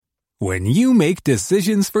When you make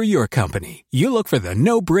decisions for your company, you look for the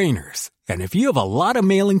no-brainers. And if you have a lot of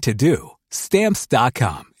mailing to do,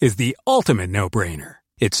 Stamps.com is the ultimate no-brainer.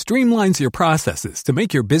 It streamlines your processes to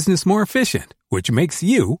make your business more efficient, which makes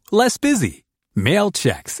you less busy. Mail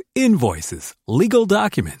checks, invoices, legal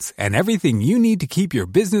documents, and everything you need to keep your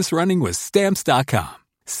business running with Stamps.com.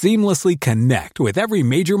 Seamlessly connect with every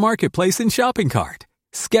major marketplace and shopping cart.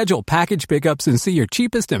 Schedule package pickups and see your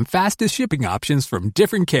cheapest and fastest shipping options from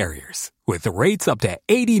different carriers, with rates up to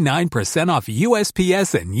 89% off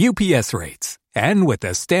USPS and UPS rates. And with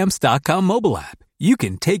the Stamps.com mobile app, you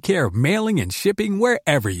can take care of mailing and shipping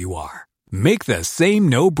wherever you are. Make the same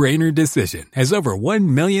no-brainer decision as over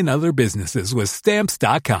 1 million other businesses with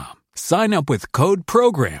Stamps.com. Sign up with code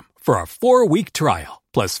PROGRAM for a 4-week trial,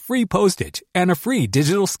 plus free postage and a free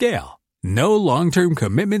digital scale. No long-term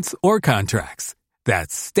commitments or contracts.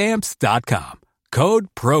 That's Stamps.com. Code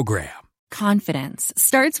PROGRAM. Confidence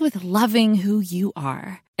starts with loving who you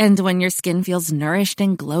are. And when your skin feels nourished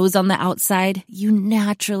and glows on the outside, you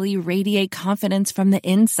naturally radiate confidence from the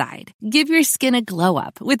inside. Give your skin a glow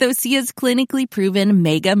up with Osea's clinically proven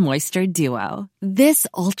Mega Moisture Duo. This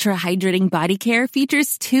ultra-hydrating body care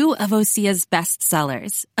features 2 of Osea's best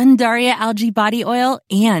sellers, Undaria Algae Body Oil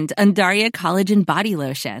and Undaria Collagen Body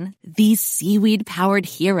Lotion. These seaweed-powered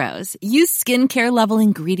heroes use skincare-level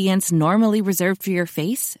ingredients normally reserved for your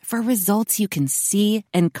face for results you can see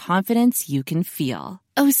and confidence you can feel.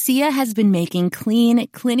 Osea has been making clean,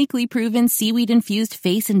 clinically proven seaweed-infused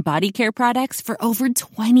face and body care products for over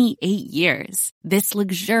 28 years. This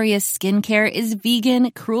luxurious skincare is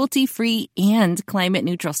vegan, cruelty-free, and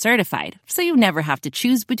climate-neutral certified, so you never have to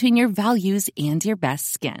choose between your values and your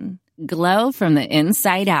best skin. Glow from the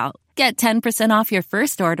inside out. Get 10% off your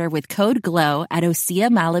first order with code GLOW at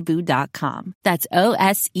OseaMalibu.com. That's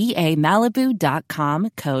OSEA Malibu.com,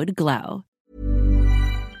 code GLOW.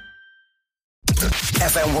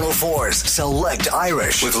 FM 104's Select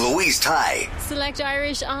Irish with Louise Ty. Select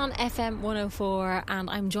Irish on FM 104, and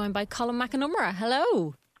I'm joined by Colm McAnumra.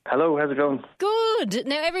 Hello. Hello, how's it going? Good.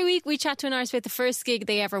 Now, every week we chat to an artist about the first gig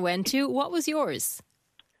they ever went to. What was yours?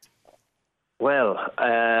 Well,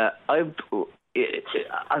 as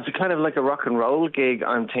a kind of like a rock and roll gig,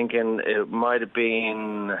 I'm thinking it might have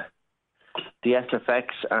been the SFX,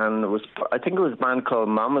 and I think it was a band called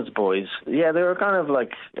Mama's Boys. Yeah, they were kind of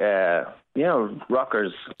like,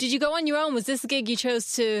 rockers. Did you go on your own? Was this a gig you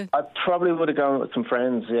chose to? I probably would have gone with some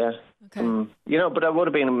friends, yeah. Okay. But I would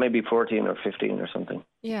have been maybe 14 or 15 or something.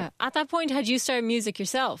 Yeah. At that point, had you started music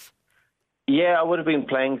yourself? Yeah, I would have been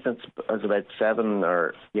playing since I was about 7,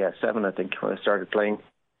 I think, when I started playing.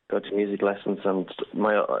 Go to music lessons, and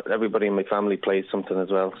everybody in my family plays something as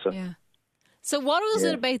well. So. Yeah. So what was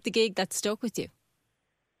it about the gig that stuck with you?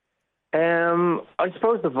 I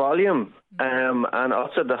suppose the volume, and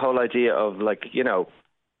also the whole idea of I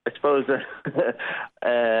suppose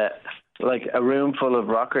like a room full of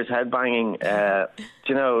rockers headbanging.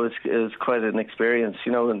 It was quite an experience.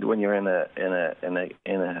 When you're in a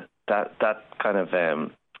that kind of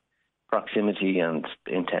proximity and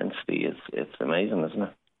intensity, it's amazing, isn't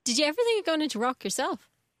it? Did you ever think of going into rock yourself?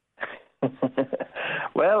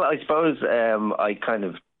 Well, I suppose I kind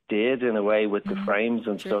of did in a way with the frames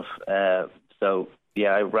and stuff. So yeah,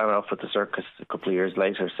 I ran off with the circus a couple of years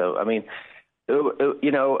later. So I mean, it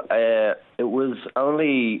was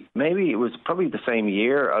probably the same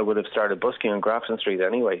year I would have started busking on Grafton Street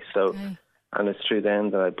anyway. So, okay. And it's true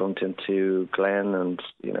then that I bumped into Glenn, and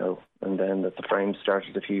then that the frames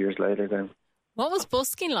started a few years later. Then, what was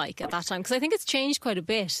busking like at that time? Because I think it's changed quite a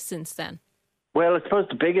bit since then. Well, I suppose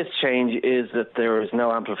the biggest change is that there is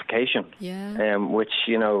no amplification. Yeah. Which,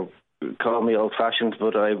 call me old-fashioned,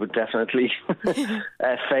 but I would definitely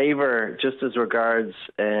favour, just as regards,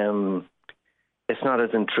 it's not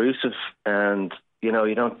as intrusive, and, you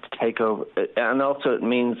don't take over. And also it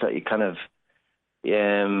means that you kind of,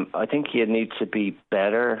 I think you need to be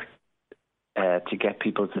better to get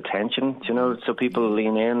people's attention, so people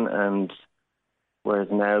lean in, and whereas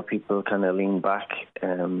now people kind of lean back.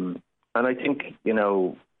 And I think,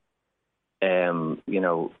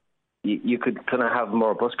 you could kind of have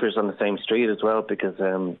more buskers on the same street as well, because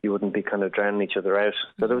you wouldn't be kind of drowning each other out.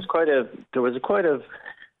 So there was quite an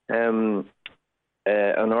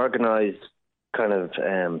organised kind of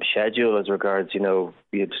schedule as regards,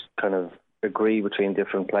 you'd kind of agree between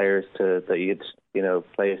different players that you'd,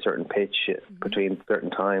 play a certain pitch between certain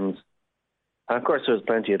times. And of course there was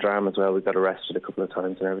plenty of drama as well. We got arrested a couple of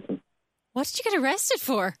times and everything. What did you get arrested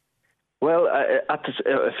for? Well,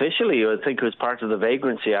 officially, I think it was part of the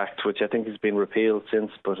Vagrancy Act, which I think has been repealed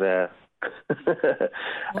since. But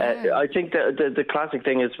I think the classic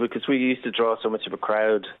thing is, because we used to draw so much of a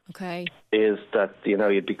crowd, is that,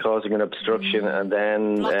 you'd be causing an obstruction and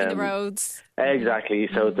then blocking the roads. Exactly.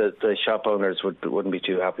 So the shop owners wouldn't be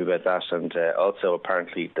too happy about that, and also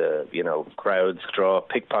apparently the crowds draw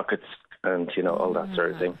pickpockets and all that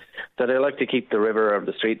sort of thing. So they like to keep the river or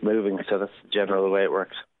the street moving. So that's the general way it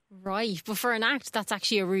works. Right, but for an act, that's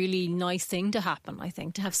actually a really nice thing to happen. I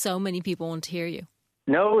think, to have so many people want to hear you.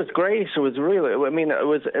 No, it was great. It was really. I mean, it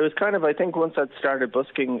was kind of. I think once I'd started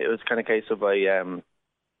busking, it was kind of a case of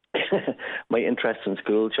my interest in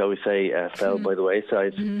school, shall we say, fell by the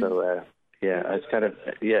wayside. So I was kind of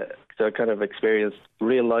So I kind of experienced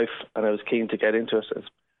real life, and I was keen to get into it,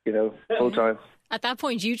 full time. At that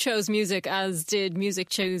point, you chose music, as did music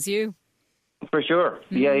choose you. For sure.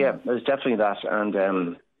 Yeah. It was definitely that,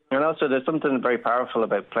 and also there's something very powerful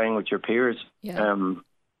about playing with your peers. Yeah.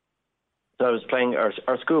 So I was playing,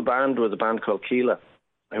 our school band was a band called Keela,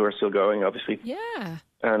 who are still going, obviously. Yeah.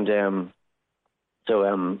 And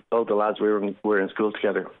so all the lads, we were in school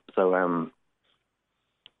together. So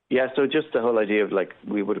so just the whole idea of, like,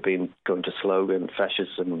 we would have been going to Slogan, Feshes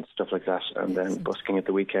and stuff like that, and then busking at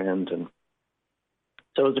the weekend. And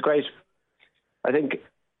so it was great. I think,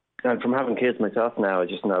 and from having kids myself now, I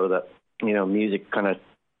just know that, music kind of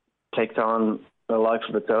takes on a life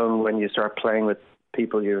of its own when you start playing with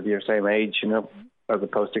people your same age, as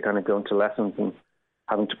opposed to kind of going to lessons and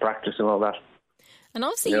having to practice and all that. And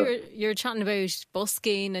obviously you're chatting about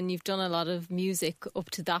busking, and you've done a lot of music up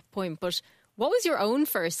to that point, but what was your own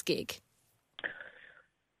first gig?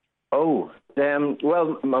 Oh,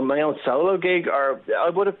 well, my own solo gig, or I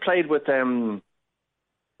would have played with I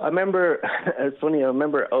remember, it's funny, I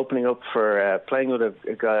remember opening up for playing with a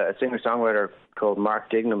singer-songwriter called Mark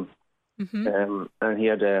Dignam. Mm-hmm. And he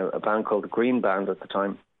had a band called the Green Band at the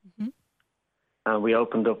time. Mm-hmm. And we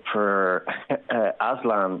opened up for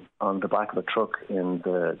Aslan on the back of a truck in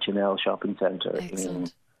the Janelle Shopping Centre.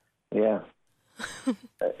 Excellent. And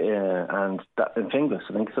that in Finglas,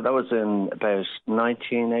 I think. So that was in about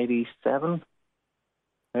 1987.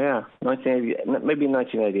 Yeah, 1980, maybe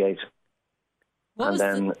 1988.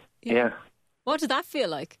 What did that feel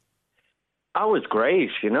like? Oh, it's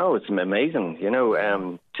great. It's amazing.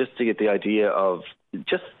 Just to get the idea of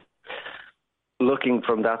just looking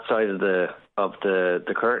from that side of the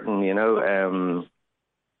curtain. It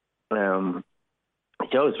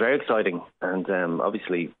was very exciting, and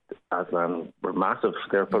obviously Aslan were massive.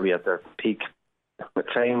 They were probably at their peak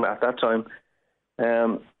fame at that time.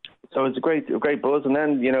 So it was a great buzz, and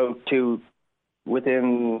then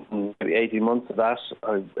within maybe 18 months of that,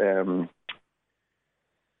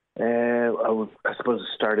 I suppose it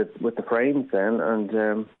started with the Frames then, and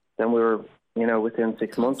then we were, within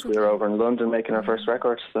 6 months we were over in London making our first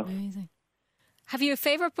record. So. Amazing. Have you a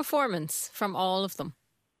favourite performance from all of them?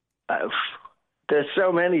 There's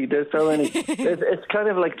so many. It's kind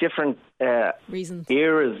of like different reasons,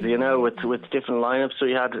 eras, with different lineups. So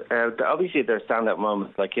you had obviously there's standout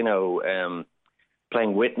moments, like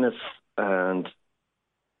playing Witness and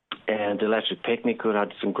Electric Picnic, who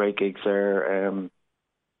had some great gigs there.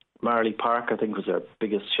 Marley Park, I think, was our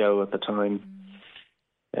biggest show at the time.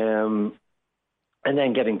 And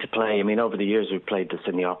then getting to play, over the years we've played the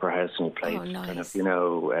Sydney Opera House, and we played kind of,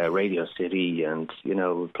 Radio City, and,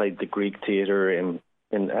 we played the Greek Theatre in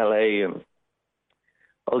LA, and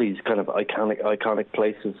all these kind of iconic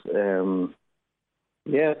places. So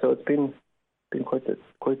it's been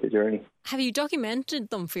quite the journey. Have you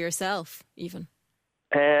documented them for yourself, even?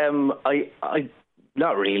 I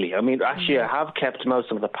not really. Actually, I have kept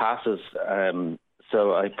most of the passes.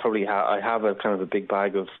 So I probably I have a kind of a big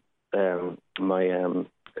bag of my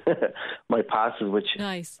my passes, which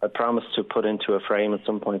nice. I promised to put into a frame at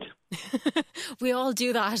some point. We all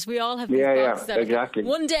do that. We all have these boxes. Yeah, exactly.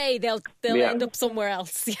 One day they'll end up somewhere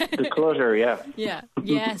else. The clutter, yeah.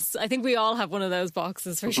 Yes. I think we all have one of those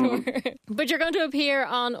boxes for sure. But you're going to appear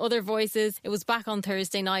on Other Voices. It was back on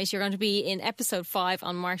Thursday night. You're going to be in episode 5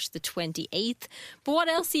 on March the 28th. But what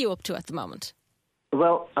else are you up to at the moment?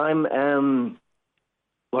 Well, I'm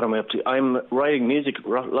what am I up to? I'm writing music,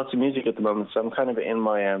 lots of music at the moment. So I'm kind of in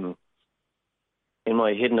my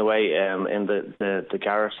hidden away in the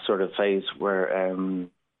garage sort of phase, where I'm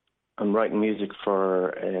writing music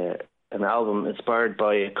for an album inspired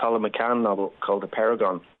by a Colm novel called The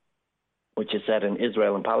Paragon, which is set in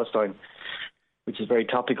Israel and Palestine, which is very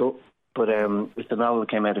topical. But it's a novel that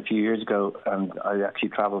came out a few years ago, and I actually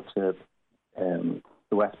travelled to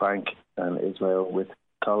the West Bank and Israel with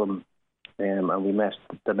Colm. And we met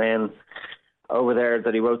the men over there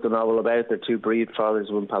that he wrote the novel about. They're two breed fathers,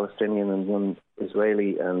 one Palestinian and one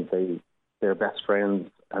Israeli, and they're best friends.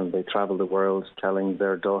 and they travel the world telling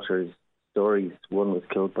their daughters' stories. One was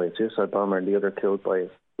killed by a suicide bomber, and the other killed by an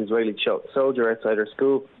Israeli soldier outside her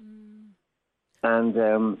school. And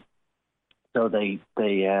so they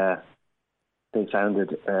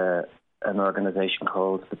founded an organisation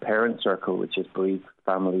called the Parent Circle, which is bereaved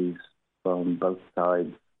families from both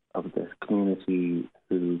sides of the community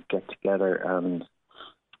who get together, and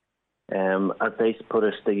as they put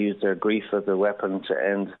it, they use their grief as a weapon to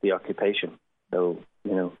end the occupation. So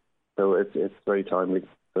it's very timely.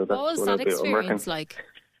 So that's what was that experience like?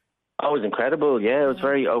 Oh, it was incredible. Yeah, it was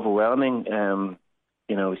very overwhelming.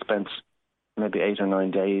 We spent maybe 8 or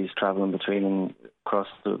 9 days traveling across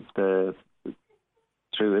through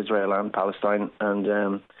Israel and Palestine,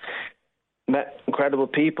 and met incredible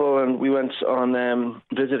people. And we went on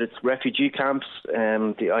visited refugee camps,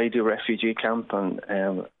 the Aidu refugee camp, and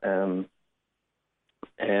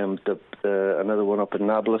another one up in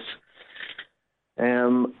Nablus.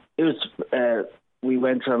 We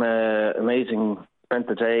went on spent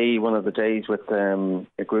the day, one of the days, with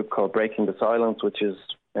a group called Breaking the Silence, which is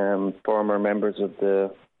former members of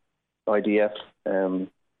the IDF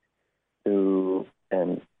who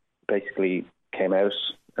basically came out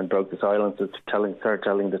and broke the silence, started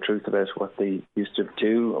telling the truth about what they used to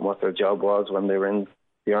do and what their job was when they were in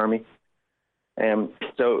the army.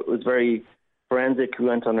 So it was very forensic. We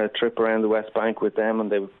went on a trip around the West Bank with them, and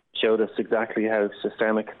they showed us exactly how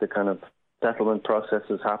systemic the kind of settlement process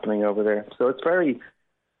is happening over there. So it's very,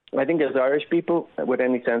 I think, as Irish people with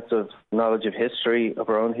any sense of knowledge of history, of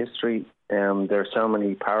our own history, there are so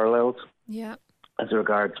many parallels. Yeah. As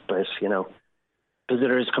regards, but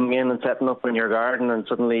visitors coming in and setting up in your garden, and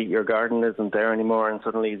suddenly your garden isn't there anymore, and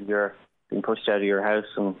suddenly you're being pushed out of your house,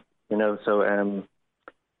 and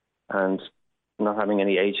and not having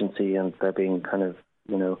any agency, and there being kind of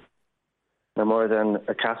no more than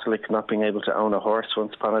a Catholic not being able to own a horse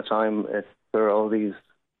once upon a time. There are all these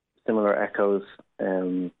similar echoes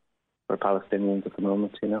for Palestinians at the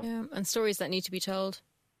moment, Yeah, and stories that need to be told.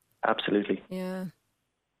 Absolutely. Yeah.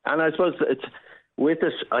 And I suppose it's with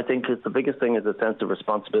this, I think the biggest thing is a sense of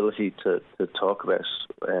responsibility to talk about it.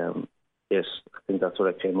 I think that's what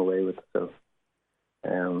I came away with. So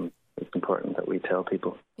it's important that we tell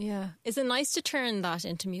people. Yeah. Is it nice to turn that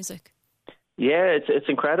into music? Yeah, it's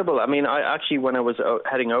incredible. I mean, I actually, when I was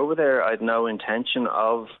heading over there, I had no intention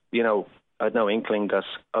of, I had no inkling that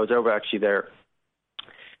I was over actually there.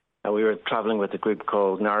 And we were travelling with a group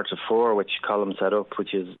called Narrative 4, which Colm set up,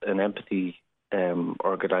 which is an empathy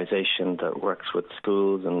organisation that works with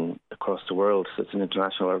schools and across the world. So it's an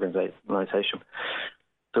international organisation.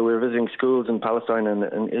 So we were visiting schools in Palestine and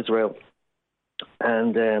in Israel.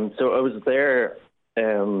 And so I was there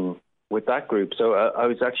with that group. So I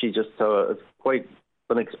was actually quite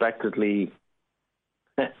unexpectedly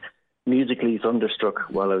musically thunderstruck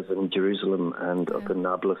while I was in Jerusalem and up in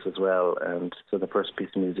Nablus as well. And so the first piece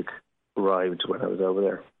of music arrived when I was over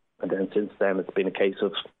there. And then since then it's been a case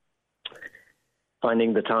of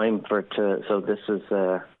finding the time for it to, so this is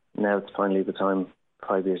now it's finally the time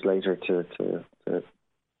 5 years later to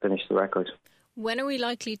finish the record. When are we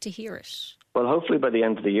likely to hear it? Well, hopefully by the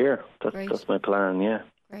end of the year. That's my plan, yeah.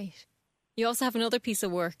 Great. You also have another piece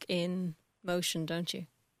of work in motion, don't you?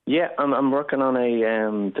 Yeah, I'm working on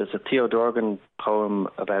there's a Theo Dorgan poem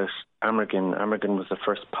about Amergin. Amergin was the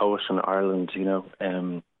first poet in Ireland,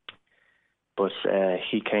 but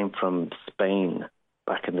he came from Spain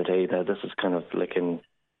back in the day. Now, this is kind of like in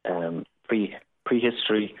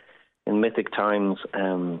prehistory, in mythic times.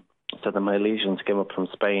 So the Milesians came up from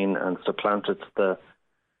Spain and supplanted the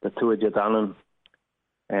Tuatha Dé Danann.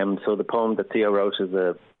 So the poem that Theo wrote is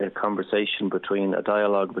a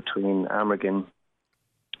dialogue between Amergin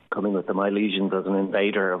coming with the Milesians as an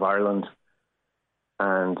invader of Ireland,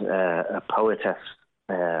 and a poetess,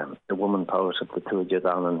 the woman poet of the Tuatha Dé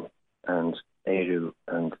Danann, and Eru,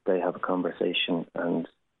 and they have a conversation, and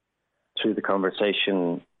through the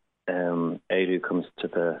conversation Eru comes to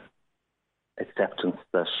the acceptance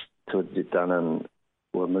that Tuatha Dé Danann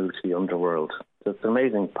will move to the underworld. So it's an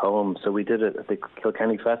amazing poem. So we did it at the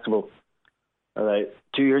Kilkenny Festival about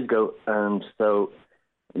 2 years ago, and so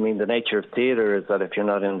I mean, the nature of theatre is that if you're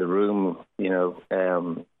not in the room,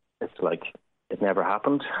 it's like it never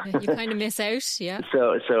happened. You kind of miss out, yeah.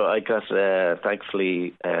 So I got,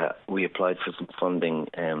 thankfully, we applied for some funding,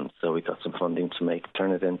 so we got some funding to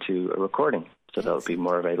turn it into a recording, so that'll be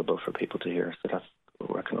more available for people to hear. So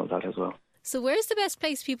we're working on that as well. So where's the best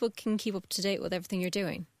place people can keep up to date with everything you're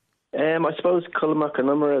doing? I suppose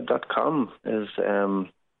colmachanumera.com is...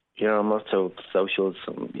 I'm also socials.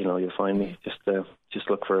 You'll find me. Just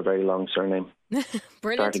look for a very long surname.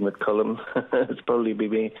 Brilliant. Starting with Colm. It's probably be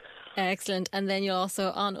me. Excellent. And then you're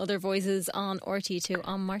also on Other Voices on RT2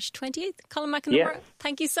 on March 28th. Colm McIntyre,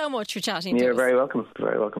 thank you so much for chatting to us. You're very welcome.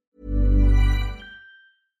 Very welcome.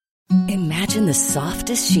 Imagine the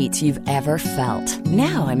softest sheets you've ever felt.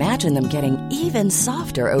 Now imagine them getting even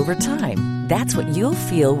softer over time. That's what you'll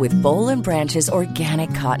feel with Boll & Branch's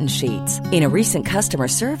organic cotton sheets. In a recent customer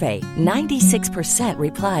survey, 96%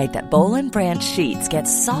 replied that Boll & Branch sheets get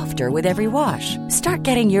softer with every wash. Start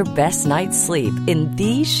getting your best night's sleep in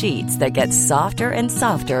these sheets that get softer and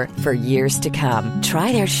softer for years to come.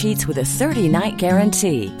 Try their sheets with a 30-night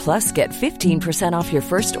guarantee. Plus, get 15% off your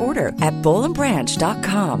first order at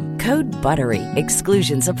bollandbranch.com. Code BUTTERY.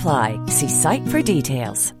 Exclusions apply. See site for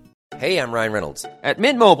details. Hey, I'm Ryan Reynolds. At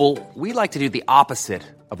Mint Mobile, we like to do the opposite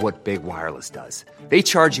of what Big Wireless does. They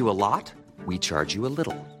charge you a lot, we charge you a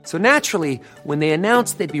little. So naturally, when they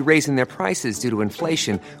announced they'd be raising their prices due to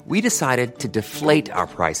inflation, we decided to deflate our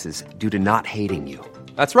prices due to not hating you.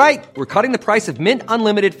 That's right. We're cutting the price of Mint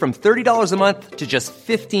Unlimited from $30 a month to just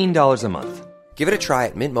 $15 a month. Give it a try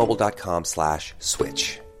at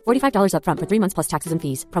mintmobile.com/switch. $45 up front for 3 months plus taxes and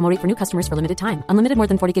fees. Promo rate for new customers for limited time. Unlimited more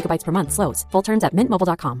than 40 gigabytes per month. Slows full terms at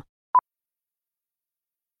mintmobile.com.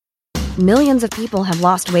 Millions of people have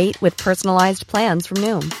lost weight with personalized plans from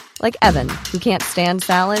Noom. Like Evan, who can't stand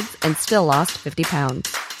salads and still lost 50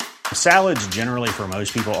 pounds. Salads generally for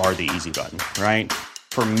most people are the easy button, right?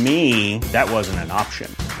 For me, that wasn't an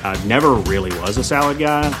option. I never really was a salad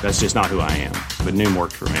guy. That's just not who I am. But Noom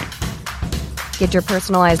worked for me. Get your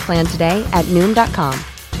personalized plan today at Noom.com.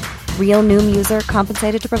 Real Noom user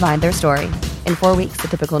compensated to provide their story. In 4 weeks, the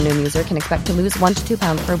typical Noom user can expect to lose 1 to 2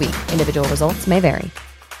 pounds per week. Individual results may vary.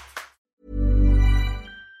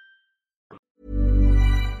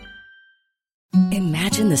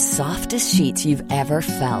 Imagine the softest sheets you've ever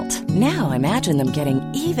felt. Now imagine them getting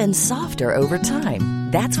even softer over time.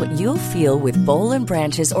 That's what you'll feel with Boll &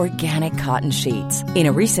 Branch's organic cotton sheets. In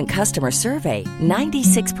a recent customer survey,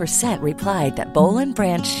 96% replied that Boll &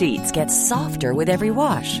 Branch sheets get softer with every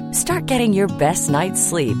wash. Start getting your best night's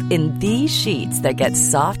sleep in these sheets that get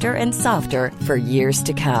softer and softer for years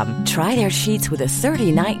to come. Try their sheets with a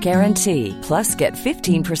 30-night guarantee. Plus, get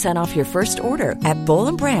 15% off your first order at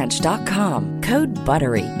bollandbranch.com. Code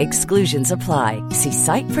BUTTERY. Exclusions apply. See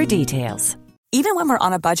site for details. Even when we're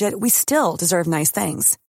on a budget, we still deserve nice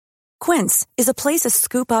things. Quince is a place to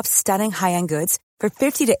scoop up stunning high-end goods for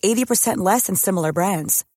 50 to 80% less than similar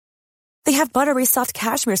brands. They have buttery soft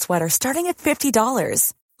cashmere sweaters starting at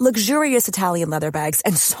 $50, luxurious Italian leather bags,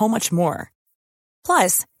 and so much more.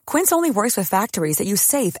 Plus, Quince only works with factories that use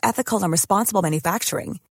safe, ethical, and responsible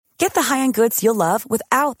manufacturing. Get the high-end goods you'll love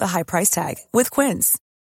without the high price tag with Quince.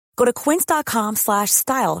 Go to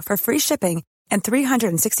quince.com/style for free shipping and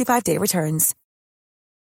 365-day returns.